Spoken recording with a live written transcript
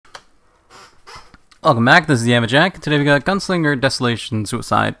Welcome back, this is Yama. Today we got Gunslinger, Desolation,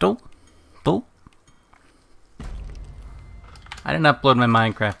 Suicidal. I didn't upload my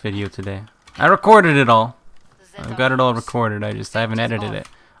Minecraft video today. I recorded it all. I've got it all recorded, I haven't edited it.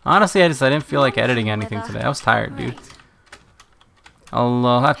 Honestly, I didn't feel like editing anything today. I was tired, dude.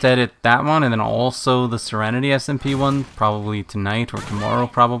 I'll have to edit that one, and then also the Serenity SMP one, probably tonight or tomorrow,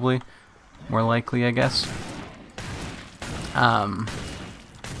 probably. More likely, I guess.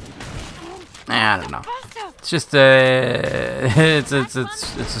 I don't know. It's just it's a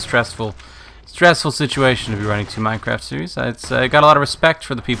stressful situation to be running two Minecraft series. I got a lot of respect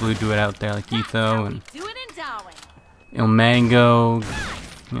for the people who do it out there, like Etho and Mango,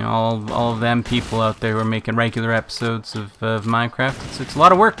 you know, all of them people out there who are making regular episodes of Minecraft. It's a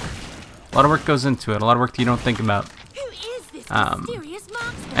lot of work. A lot of work goes into it. A lot of work that you don't think about.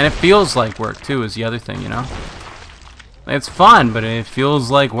 And it feels like work too. Is the other thing, you know. It's fun, but it feels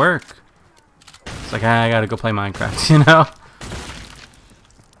like work. It's like, I gotta go play Minecraft, you know?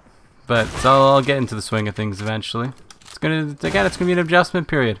 But I'll get into the swing of things eventually. It's gonna be an adjustment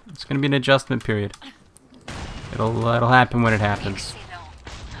period. It's gonna be an adjustment period. It'll happen when it happens.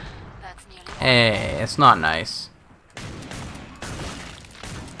 Hey, it's not nice.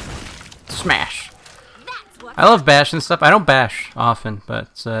 Smash. I love bashing stuff. I don't bash often, but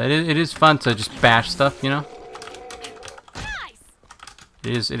it is fun to just bash stuff, you know?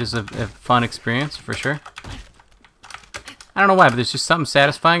 It is a fun experience for sure. I don't know why, but there's just something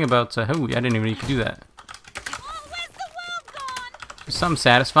satisfying about. Oh, I didn't even know you could do that. There's something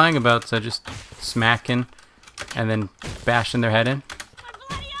satisfying about just smacking and then bashing their head in.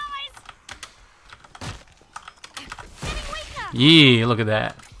 Yeah, look at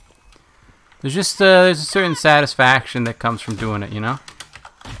that. There's just there's a certain satisfaction that comes from doing it, you know.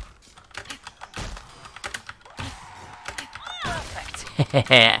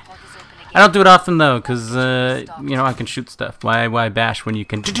 I don't do it often though, cause you know, I can shoot stuff. Why bash when you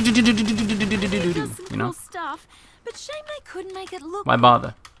can? You know. Why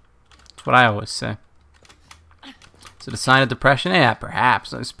bother? That's what I always say. Is it a sign of depression? Yeah,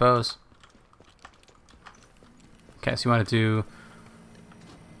 perhaps, I suppose. Okay, so you want to do,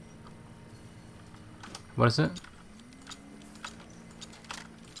 what is it?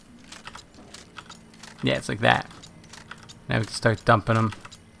 Yeah, it's like that. Now we can start dumping them.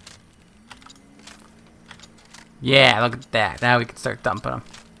 Yeah, look at that. Now we can start dumping them.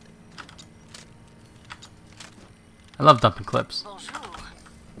 I love dumping clips.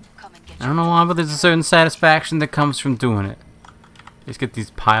 I don't know why, but there's a certain satisfaction that comes from doing it. Just get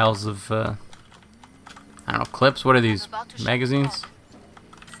these piles of, I don't know, clips. What are these? Magazines?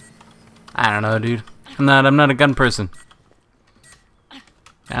 I don't know, dude. I'm not a gun person.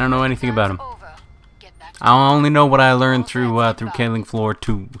 I don't know anything about them. I only know what I learned through Killing Floor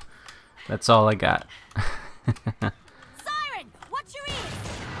 2. That's all I got.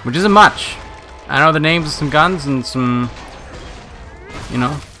 Which isn't much. I know the names of some guns and some, you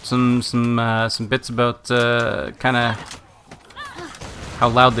know, some bits about kind of how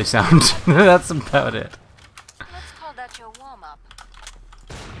loud they sound. That's about it. Let's call that your warm-up.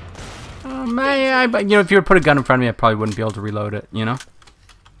 You know, if you were to put a gun in front of me, I probably wouldn't be able to reload it. You know.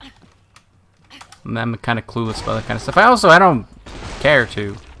 I'm kind of clueless about that kind of stuff. I don't care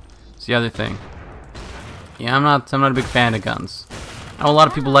to. It's the other thing. Yeah, I'm not a big fan of guns. I know a lot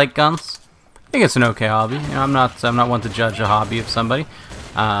of people like guns. I think it's an okay hobby. You know, I'm not one to judge a hobby of somebody.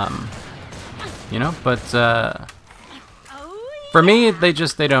 You know, but for me, they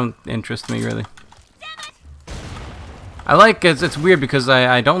don't interest me really. I like it's weird because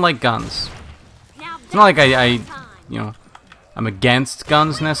I don't like guns. It's not like I you know, I'm against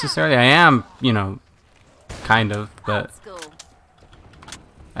guns necessarily. I am, you know, kind of, but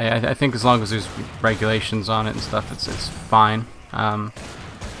I think as long as there's regulations on it and stuff, it's fine.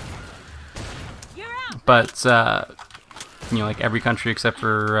 But you know, like every country except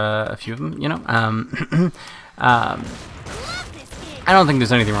for a few of them, you know. I don't think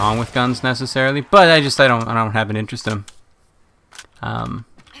there's anything wrong with guns necessarily, but I don't have an interest in them.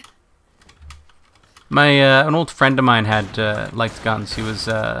 An old friend of mine had liked guns. He was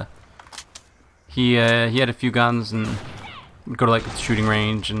he had a few guns and would go to like the shooting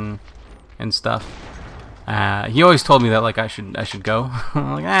range and stuff. He always told me that like I should go.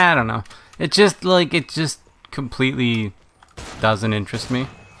 I'm like, I don't know. It just completely doesn't interest me.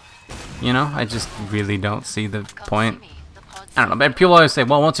 You know, I just really don't see the point. I don't know. But people always say,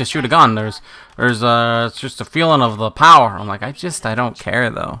 well, once you shoot a gun, there's it's just a feeling of the power. I'm like, I don't care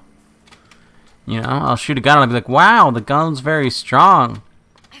though. You know, I'll shoot a gun and I'll be like, wow, the gun's very strong.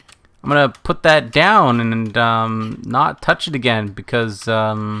 I'm gonna put that down and not touch it again because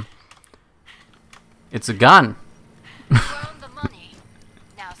It's a gun. You earned the money.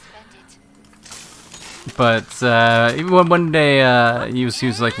 Now spend it. But even one day he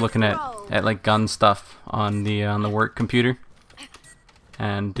was like looking at like gun stuff on the work computer,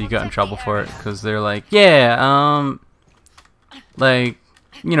 and he got in trouble for it because they're like, yeah, like,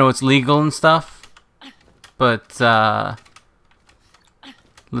 you know, it's legal and stuff, but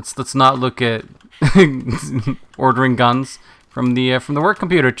let's not look at ordering guns from the work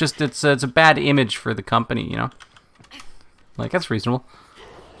computer. It's a bad image for the company, you know. Like, that's reasonable.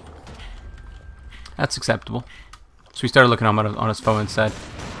 That's acceptable. So we started looking on his phone instead.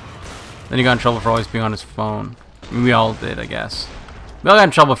 Then he got in trouble for always being on his phone. I mean, we all did, I guess. We all got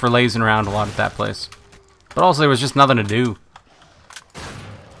in trouble for lazing around a lot at that place. But also, there was just nothing to do.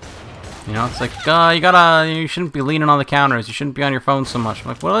 You know, it's like, you shouldn't be leaning on the counters. You shouldn't be on your phone so much. I'm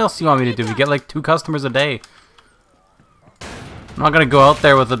like, what else do you want me to do? We get like 2 customers a day. I'm not gonna go out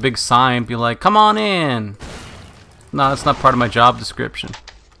there with a big sign and be like, come on in. No, that's not part of my job description.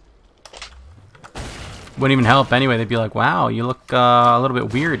 Wouldn't even help anyway. They'd be like, wow, you look a little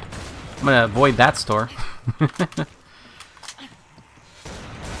bit weird. I'm gonna avoid that store. It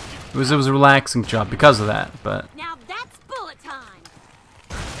was a relaxing job because of that, but Now that's bullet time.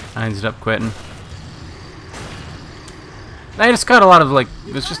 I ended up quitting. I just got a lot of like,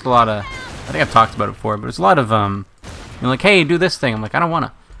 it was just a lot of, I think I've talked about it before, but it's a lot of you know, like, hey, do this thing. I'm like, I don't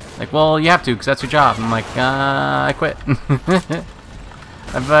wanna. Like, well, you have to because that's your job. I'm like, I quit.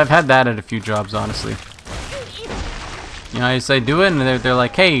 I've had that at a few jobs, honestly. You know, I say do it, and they're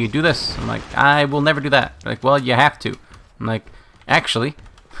like, hey, do this. I'm like, I will never do that. They're like, well, you have to. I'm like, actually,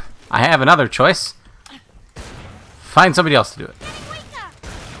 I have another choice. Find somebody else to do it.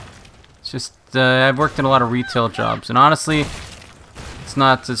 It's just, I've worked in a lot of retail jobs, and honestly, it's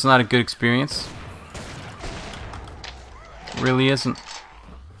not a good experience. It really isn't.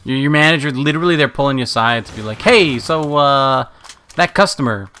 Your manager, literally, they're pulling you aside to be like, hey, so, that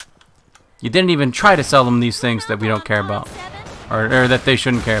customer, you didn't even try to sell them these things that we don't care about. Or that they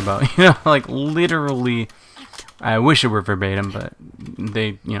shouldn't care about. You know, like, literally, I wish it were verbatim, but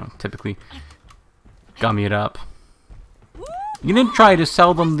they, you know, typically gummy it up. You didn't try to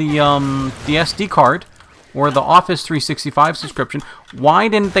sell them the SD card or the Office 365 subscription. Why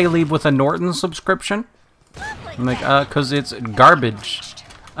didn't they leave with a Norton subscription? I'm like, because it's garbage.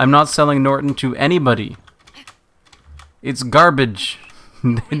 I'm not selling Norton to anybody. It's garbage.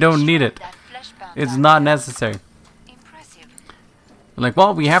 They don't need it. It's not necessary. Like,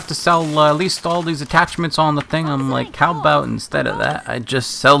 well, we have to sell at least all these attachments on the thing. I'm like, how about instead of that, I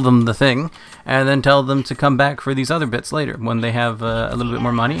just sell them the thing and then tell them to come back for these other bits later when they have a little bit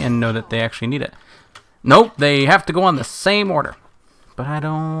more money and know that they actually need it. Nope, they have to go on the same order. But I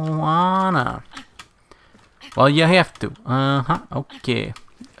don't wanna. Well, you have to. Okay.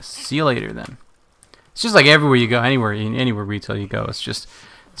 See you later then. It's just like everywhere you go, anywhere retail you go, it's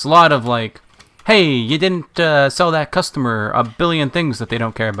a lot of like, hey, you didn't sell that customer a billion things that they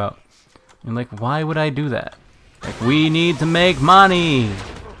don't care about. And like, why would I do that? Like, we need to make money.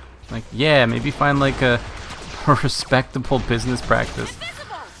 Like, yeah, maybe find like a respectable business practice.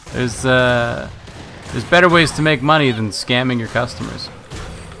 There's better ways to make money than scamming your customers.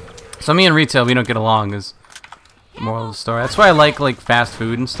 So me and retail, we don't get along, is moral of the story. That's why I like fast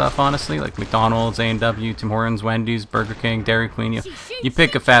food and stuff, honestly, like McDonald's, A&W, Tim Hortons, Wendy's, Burger King, Dairy Queen. You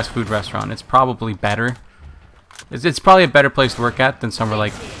pick a fast food restaurant, it's probably better. It's probably a better place to work at than somewhere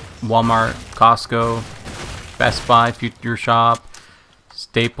like Walmart, Costco, Best Buy, Future Shop,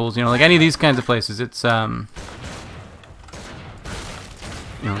 Staples. You know, like any of these kinds of places. It's you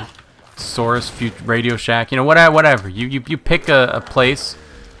know, Source, Radio Shack. You know, whatever. You pick a place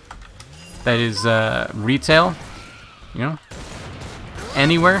that is retail. You know,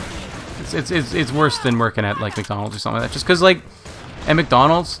 anywhere, it's worse than working at like McDonald's or something like that. Just because like at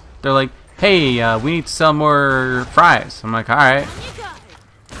McDonald's, they're like, hey, we need to sell more fries. I'm like, all right.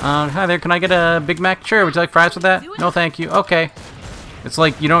 Hi there, can I get a Big Mac? Sure. Would you like fries with that? No, thank you. Okay. It's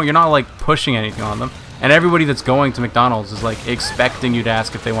like you're not like pushing anything on them, and everybody that's going to McDonald's is like expecting you to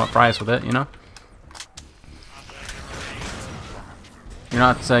ask if they want fries with it. You know,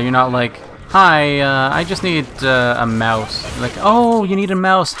 you're not like, hi, I just need a mouse. Like, oh, you need a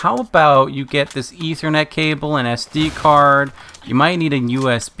mouse. How about you get this Ethernet cable and SD card? You might need a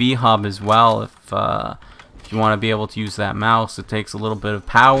USB hub as well if you want to be able to use that mouse. It takes a little bit of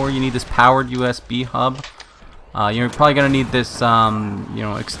power. You need this powered USB hub. You're probably going to need this, you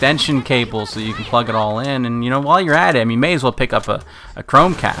know, extension cable so you can plug it all in. And, you know, while you're at it, I mean, you may as well pick up a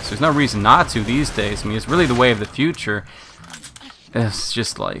Chromecast. There's no reason not to these days. I mean, it's really the way of the future. It's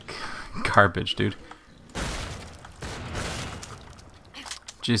just like garbage, dude.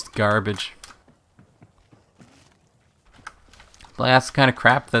 Just garbage. that's the kind of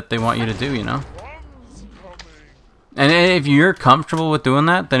crap that they want you to do, you know? And if you're comfortable with doing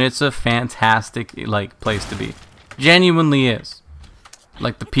that, then it's a fantastic, like, place to be. Genuinely is.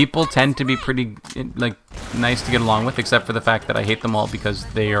 Like, the people tend to be pretty, like, nice to get along with, except for the fact that I hate them all because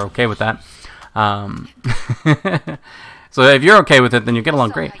they are okay with that. So if you're okay with it, then you get along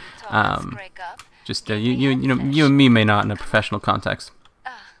great. Just, you know, you and me may not in a professional context.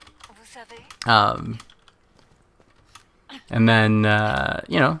 And then,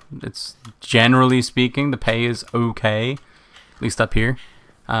 you know, it's generally speaking, the pay is okay, at least up here.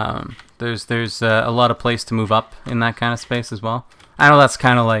 There's a lot of place to move up in that kind of space as well. I know that's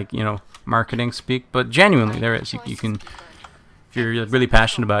kind of like, you know, marketing speak, but genuinely there is. You can, if you're really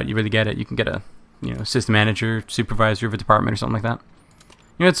passionate about it, you really get it. You can get a, you know, assistant manager, supervisor of a department or something like that.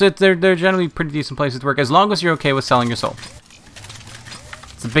 You know, they're generally pretty decent places to work as long as you're okay with selling your soul.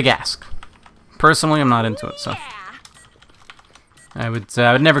 It's a big ask. Personally, I'm not into it, so I would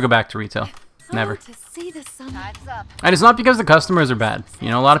never go back to retail. Never. And it's not because the customers are bad. You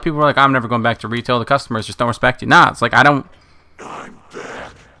know, a lot of people are like, I'm never going back to retail. The customers just don't respect you. Nah, it's like I don't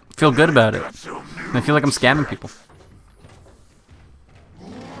feel good about it. And I feel like I'm scamming people.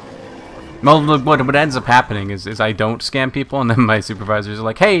 Well, what ends up happening is I don't scam people, and then my supervisors are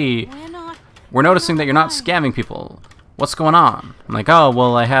like, hey, we're noticing that you're not scamming people. What's going on? I'm like, oh,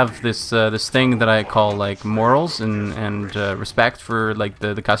 well, I have this this thing that I call, like, morals and respect for, like,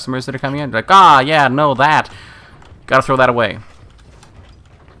 the customers that are coming in. They're like, ah, yeah, no, that. Gotta throw that away.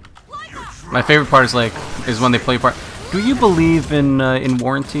 My favorite part is when they play part. Do you believe in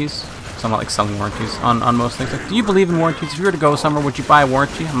warranties? So I'm not, like, selling warranties on most things. Like, do you believe in warranties? If you were to go somewhere, would you buy a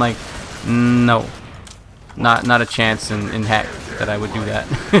warranty? I'm like, no. Not a chance in heck that I would do that.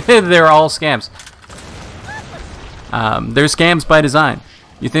 They're all scams. They're scams by design.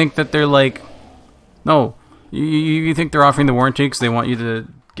 You think that they're like, no, you think they're offering the warranty because they want you to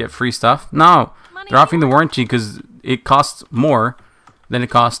get free stuff? No, they're offering the warranty because it costs more than it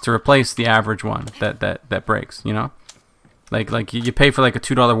costs to replace the average one that breaks. You know, like you pay for like a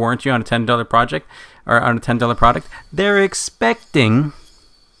 $2 warranty on a $10 project or on a $10 product. They're expecting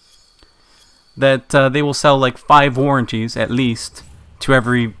that they will sell like 5 warranties at least to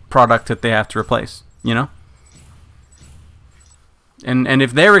every product that they have to replace. You know. And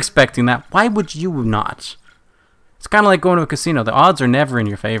if they're expecting that, why would you not? It's kind of like going to a casino. The odds are never in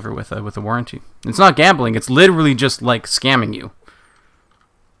your favor with a warranty. It's not gambling. It's literally just like scamming you.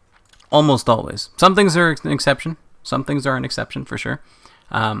 Almost always. Some things are an exception. Some things are an exception for sure.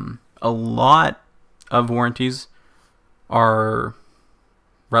 A lot of warranties are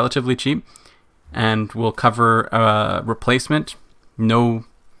relatively cheap and will cover replacement. No,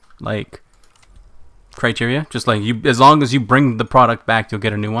 like, criteria, just like you, as long as you bring the product back, you'll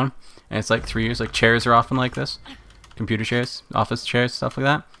get a new one, and it's like 3 years. Like chairs are often like this, computer chairs, office chairs, stuff like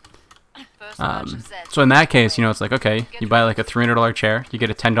that. So in that case, you know, it's like, okay, you buy like a $300 chair, you get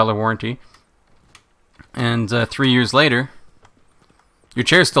a $10 warranty, and 3 years later, your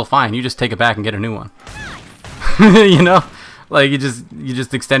chair's still fine. You just take it back and get a new one. You know, like you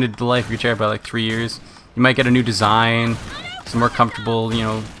just extended the life of your chair by like 3 years. You might get a new design, some more comfortable. You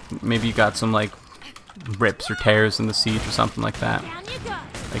know, maybe you got some like rips or tears in the seat or something like that.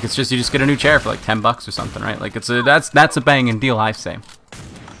 Like it's just, you just get a new chair for like $10 or something, right? Like that's a banging deal, I say.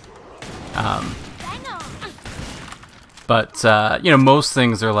 But you know, most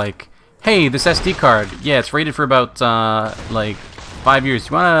things are like, hey, this SD card, yeah, it's rated for about like 5 years.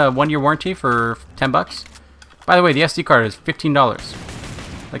 You want a 1-year warranty for $10? By the way, the SD card is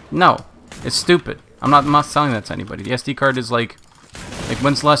 $15. Like, no, it's stupid. I'm not selling that to anybody. The SD card is like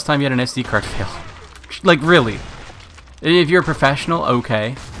when's the last time you had an SD card fail? Like, really? If you're a professional,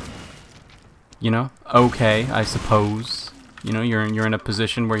 okay. You know, okay, I suppose. You know, you're in a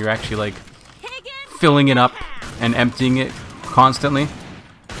position where you're actually like filling it up and emptying it constantly.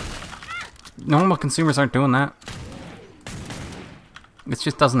 Normal consumers aren't doing that. It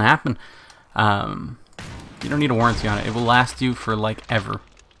just doesn't happen. You don't need a warranty on it. It will last you for like ever.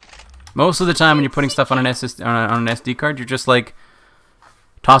 Most of the time when you're putting stuff on an SD card, you're just like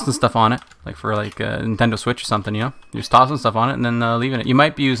tossing stuff on it, like for like a Nintendo Switch or something, you know? You're just tossing stuff on it and then leaving it. You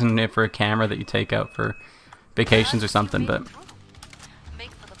might be using it for a camera that you take out for vacations or something, but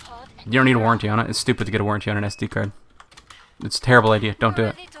you don't need a warranty on it. It's stupid to get a warranty on an SD card. It's a terrible idea. Don't do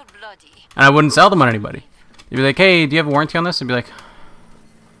it. And I wouldn't sell them on anybody. You'd be like, hey, do you have a warranty on this? I'd be like,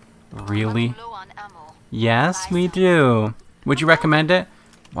 really? Yes, we do. Would you recommend it?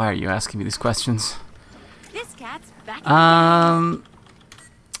 Why are you asking me these questions? This cat's back.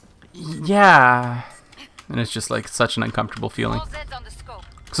 Yeah. And it's just like such an uncomfortable feeling.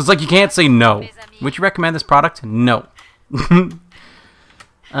 So it's like you can't say no. Would you recommend this product? No.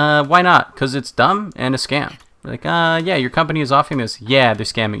 Why not? Because it's dumb and a scam. Like, yeah, your company is offering this. Yeah, they're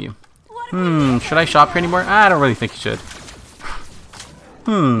scamming you. Should I shop here anymore? I don't really think you should.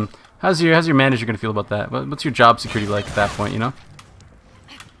 How's your manager gonna feel about that? What's your job security like at that point, you know?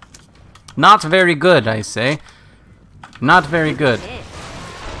 Not very good, I say. Not very good.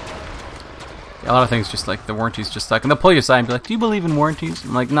 A lot of things just like the warranties just suck. And they'll pull you aside and be like, do you believe in warranties?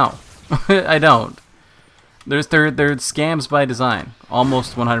 I'm like, no, I don't. They're scams by design,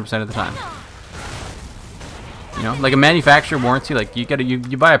 almost 100% of the time. You know, like a manufacturer warranty, like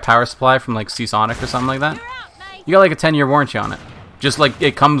you buy a power supply from like Seasonic or something like that. You got like a 10-year warranty on it. Just like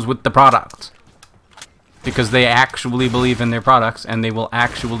it comes with the product. Because they actually believe in their products and they will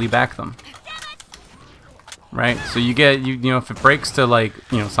actually back them. Right? So you get, you know, if it breaks to like,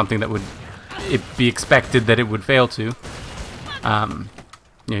 you know, something that would it be expected that it would fail to. You know,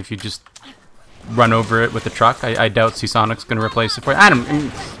 if you just run over it with a truck, I doubt Seasonic's going to replace it for you. I mean,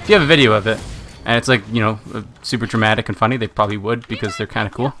 if you have a video of it, and it's like, you know, super dramatic and funny, they probably would because they're kind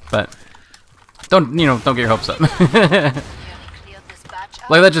of cool. But don't get your hopes up.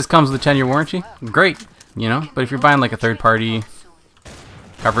 Like that just comes with a 10-year warranty. Great, you know. But if you're buying like a third-party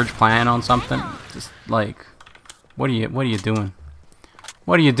coverage plan on something, just like, what are you doing?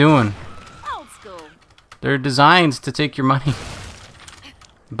 What are you doing? They're designed to take your money.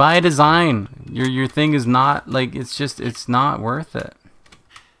 By design, your thing is not like it's not worth it.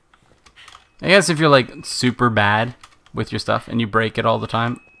 I guess if you're like super bad with your stuff and you break it all the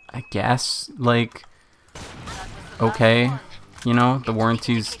time, I guess like okay, you know, the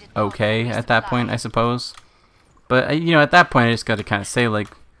warranty's okay at that point, I suppose. But you know, at that point, I just got to kind of say like,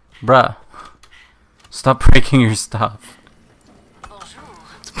 bruh, stop breaking your stuff.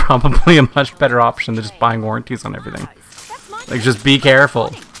 It's probably a much better option than just buying warranties on everything. Like, just be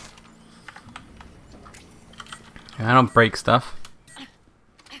careful. I don't break stuff.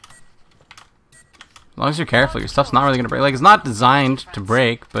 As long as you're careful, your stuff's not really gonna break. Like, it's not designed to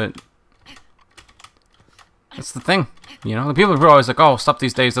break, but that's the thing. You know, the people who are always like, "Oh, stuff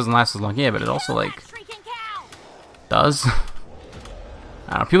these days doesn't last as long." Yeah, but it also like does. I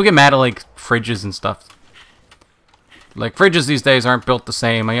don't know. People get mad at like fridges and stuff. Like, fridges these days aren't built the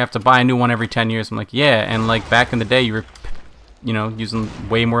same. You have to buy a new one every 10 years. I'm like, yeah, and like back in the day, you were, you know, using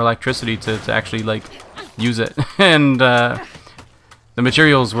way more electricity to actually like use it, and the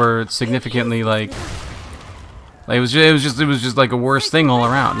materials were significantly like it was just like a worse thing all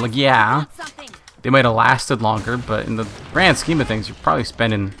around. Like, yeah, they might have lasted longer, but in the grand scheme of things, you're probably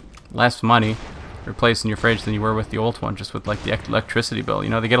spending less money replacing your fridge than you were with the old one, just with like the electricity bill. You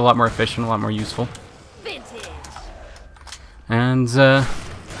know, they get a lot more efficient, a lot more useful. And you're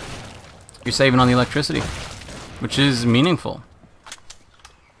saving on the electricity, which is meaningful.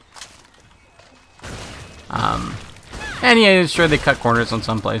 And yeah, sure, they cut corners on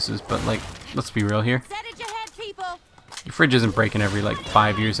some places, but like, let's be real here. Your fridge isn't breaking every like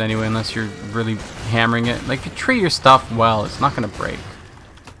 5 years anyway, unless you're really hammering it. Like, if you treat your stuff well, it's not gonna break.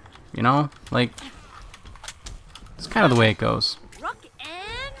 You know, like, it's kind of the way it goes. Rock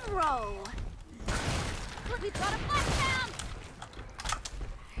and roll. We've got a black.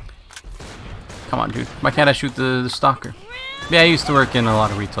 Come on, dude. Why can't I shoot the stalker? Yeah, I used to work in a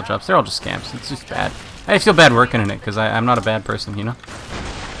lot of retail jobs. They're all just scams. It's just bad. I feel bad working in it because I'm not a bad person, you know?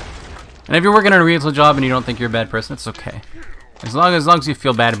 And if you're working in a retail job and you don't think you're a bad person, it's okay. As long as you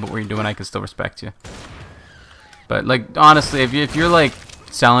feel bad about what you're doing, I can still respect you. But, like, honestly, if you're, like,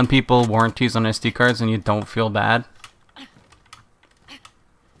 selling people warranties on SD cards and you don't feel bad,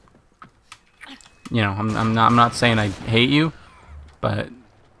 you know, I'm not saying I hate you, but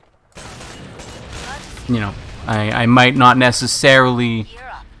you know, I might not necessarily,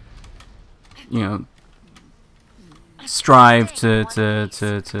 you know, strive to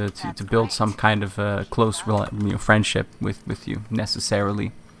build some kind of a close friendship with you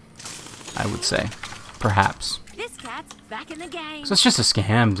necessarily. I would say, perhaps. This cat's back in the game. So it's just a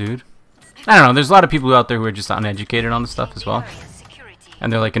scam, dude. I don't know. There's a lot of people out there who are just uneducated on this stuff as well,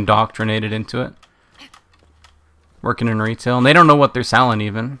 and they're like indoctrinated into it. Working in retail, and they don't know what they're selling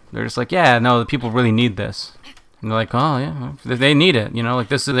even. They're just like, yeah, no, the people really need this. And they're like, oh yeah, they need it, you know, like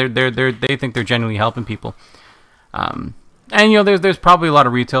this is they think they're genuinely helping people. And you know, there's probably a lot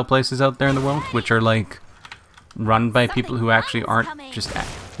of retail places out there in the world which are like run by people who actually aren't just,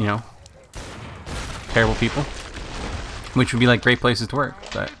 you know, terrible people, which would be like great places to work.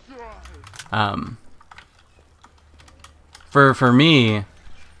 But for me,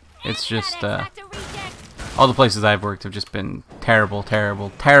 it's just all the places I've worked have just been terrible,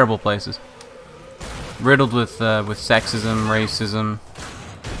 terrible, terrible places. Riddled with sexism, racism,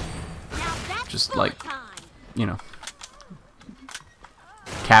 just like, you know,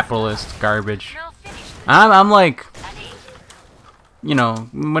 capitalist garbage. No finish. I'm like, Allez. you know,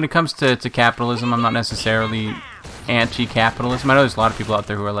 when it comes to capitalism, I'm not necessarily anti-capitalism. I know there's a lot of people out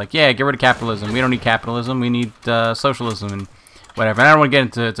there who are like, yeah, get rid of capitalism. We don't need capitalism. We need socialism and whatever. And I don't want to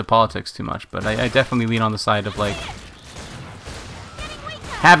get into politics too much, but I definitely lean on the side of like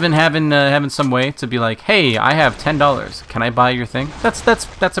having some way to be like, hey, I have $10. Can I buy your thing?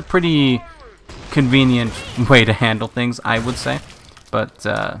 That's a pretty convenient way to handle things, I would say. But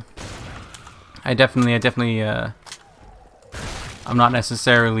I definitely I'm not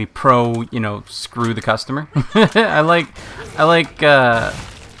necessarily pro, you know, screw the customer. I like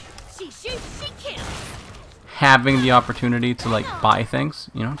She shoots, she kills. having the opportunity to like buy things,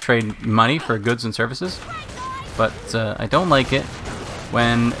 you know, trade money for goods and services. But I don't like it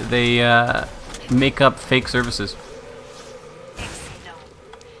when they make up fake services. Excellent.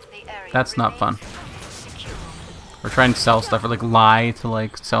 The area That's not fun. remains secure. Or trying to sell stuff or like lie to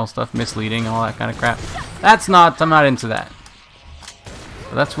like sell stuff, misleading, all that kind of crap. I'm not into that.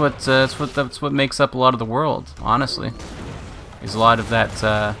 But that's what makes up a lot of the world, honestly. Is a lot of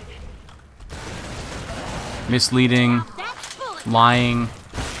that misleading, lying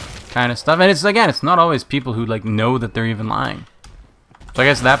kind of stuff. And it's not always people who like know that they're even lying. So I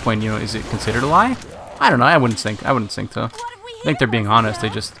guess at that point, you know, is it considered a lie? I don't know. I wouldn't think so. I think they're being honest. They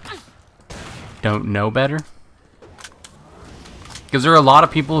just don't know better. Because there are a lot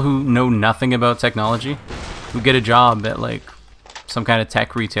of people who know nothing about technology, who get a job at like some kind of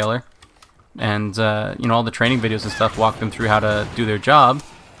tech retailer, and you know, all the training videos and stuff walk them through how to do their job.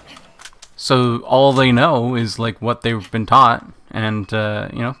 So all they know is like what they've been taught, and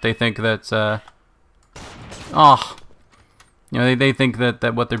you know, they think that you know, they think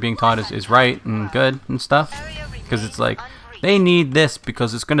that what they're being taught is right and good and stuff, because it's like they need this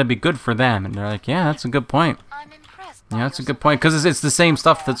because it's going to be good for them, and they're like, yeah, that's a good point. I'm impressed by Yeah, that's a your good point, because it's the same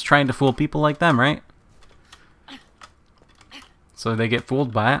stuff that's trying to fool people like them, right? So they get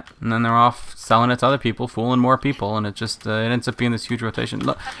fooled by it, and then they're off selling it to other people, fooling more people, and it just it ends up being this huge rotation.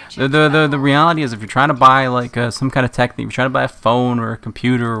 Look, the reality is, if you're trying to buy like some kind of tech thing, if you're trying to buy a phone or a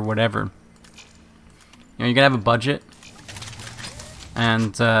computer or whatever, you know, you're gonna have a budget,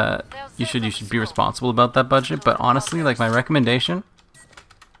 and you should be responsible about that budget. But honestly, like, my recommendation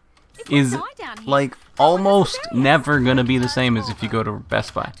is like almost never gonna be the same as if you go to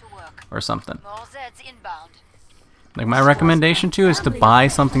Best Buy to work. or something. More Zeds inbound. Like, my recommendation too is to buy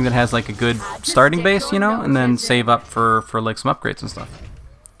something that has like a good starting base, you know, and then save up for like some upgrades and stuff,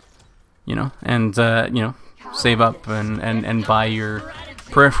 you know, and you know, save up and buy your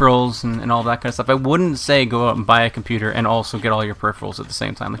peripherals and all that kind of stuff. I wouldn't say go out and buy a computer and also get all your peripherals at the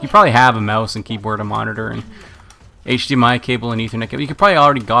same time. Like, you probably have a mouse and keyboard and monitor and HDMI cable and Ethernet cable. You could probably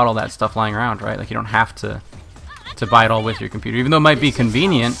already got all that stuff lying around, right? Like, you don't have to buy it all with your computer, even though it might be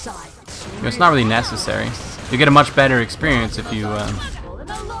convenient. You know, it's not really necessary. You get a much better experience if you a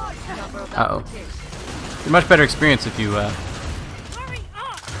much better experience if you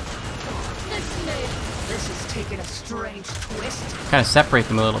kind of separate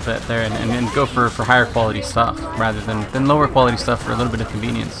them a little bit there and go for higher quality stuff rather than lower quality stuff for a little bit of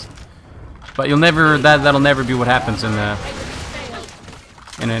convenience. But you'll never that'll never be what happens in a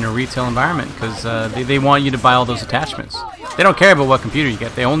retail environment, because they want you to buy all those attachments. They don't care about what computer you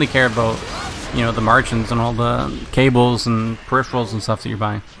get. They only care about, you know, the margins and all the cables and peripherals and stuff that you're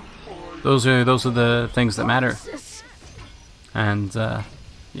buying. Those are the things that matter. And yeah,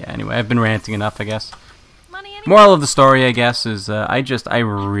 anyway, I've been ranting enough, I guess. Moral of the story, I guess, is I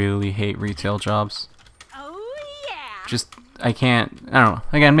really hate retail jobs. Oh yeah. I don't know.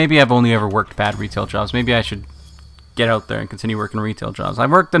 Again, maybe I've only ever worked bad retail jobs. Maybe I should get out there and continue working retail jobs.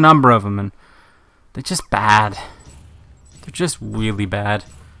 I've worked a number of them, and they're just bad. They're just really bad.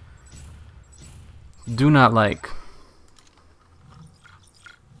 Do not like.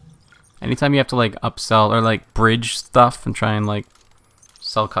 Anytime you have to like upsell or like bridge stuff and try and like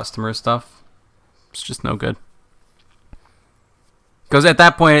sell customers stuff, it's just no good. Because at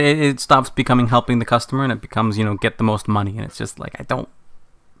that point, it stops becoming helping the customer, and it becomes, you know, get the most money. And it's just like,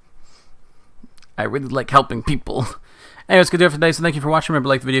 I really like helping people. Anyways, good to do it for today. So thank you for watching. Remember to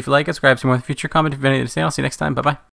like the video if you like it. Subscribe to see more in the future. Comment if you have anything to say. I'll see you next time. Bye-bye.